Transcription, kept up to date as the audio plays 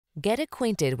Get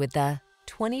acquainted with the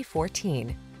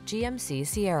 2014 GMC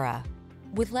Sierra.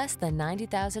 With less than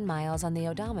 90,000 miles on the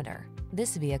odometer,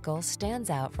 this vehicle stands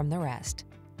out from the rest.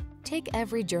 Take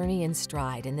every journey in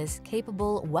stride in this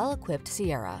capable, well-equipped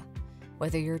Sierra.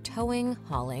 Whether you're towing,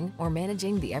 hauling, or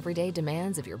managing the everyday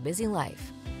demands of your busy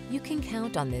life, you can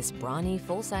count on this brawny,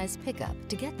 full-size pickup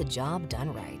to get the job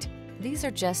done right. These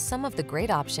are just some of the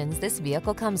great options this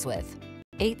vehicle comes with: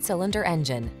 8-cylinder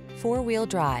engine, 4-wheel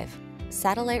drive,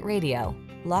 satellite radio,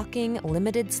 locking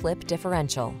limited slip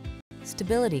differential,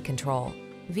 stability control,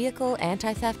 vehicle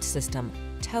anti-theft system,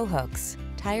 tow hooks,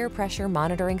 tire pressure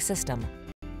monitoring system,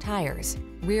 tires,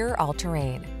 rear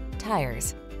all-terrain,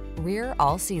 tires, rear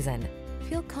all-season.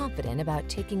 Feel confident about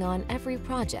taking on every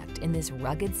project in this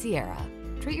rugged Sierra.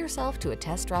 Treat yourself to a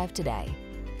test drive today.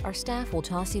 Our staff will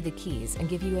toss you the keys and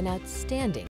give you an outstanding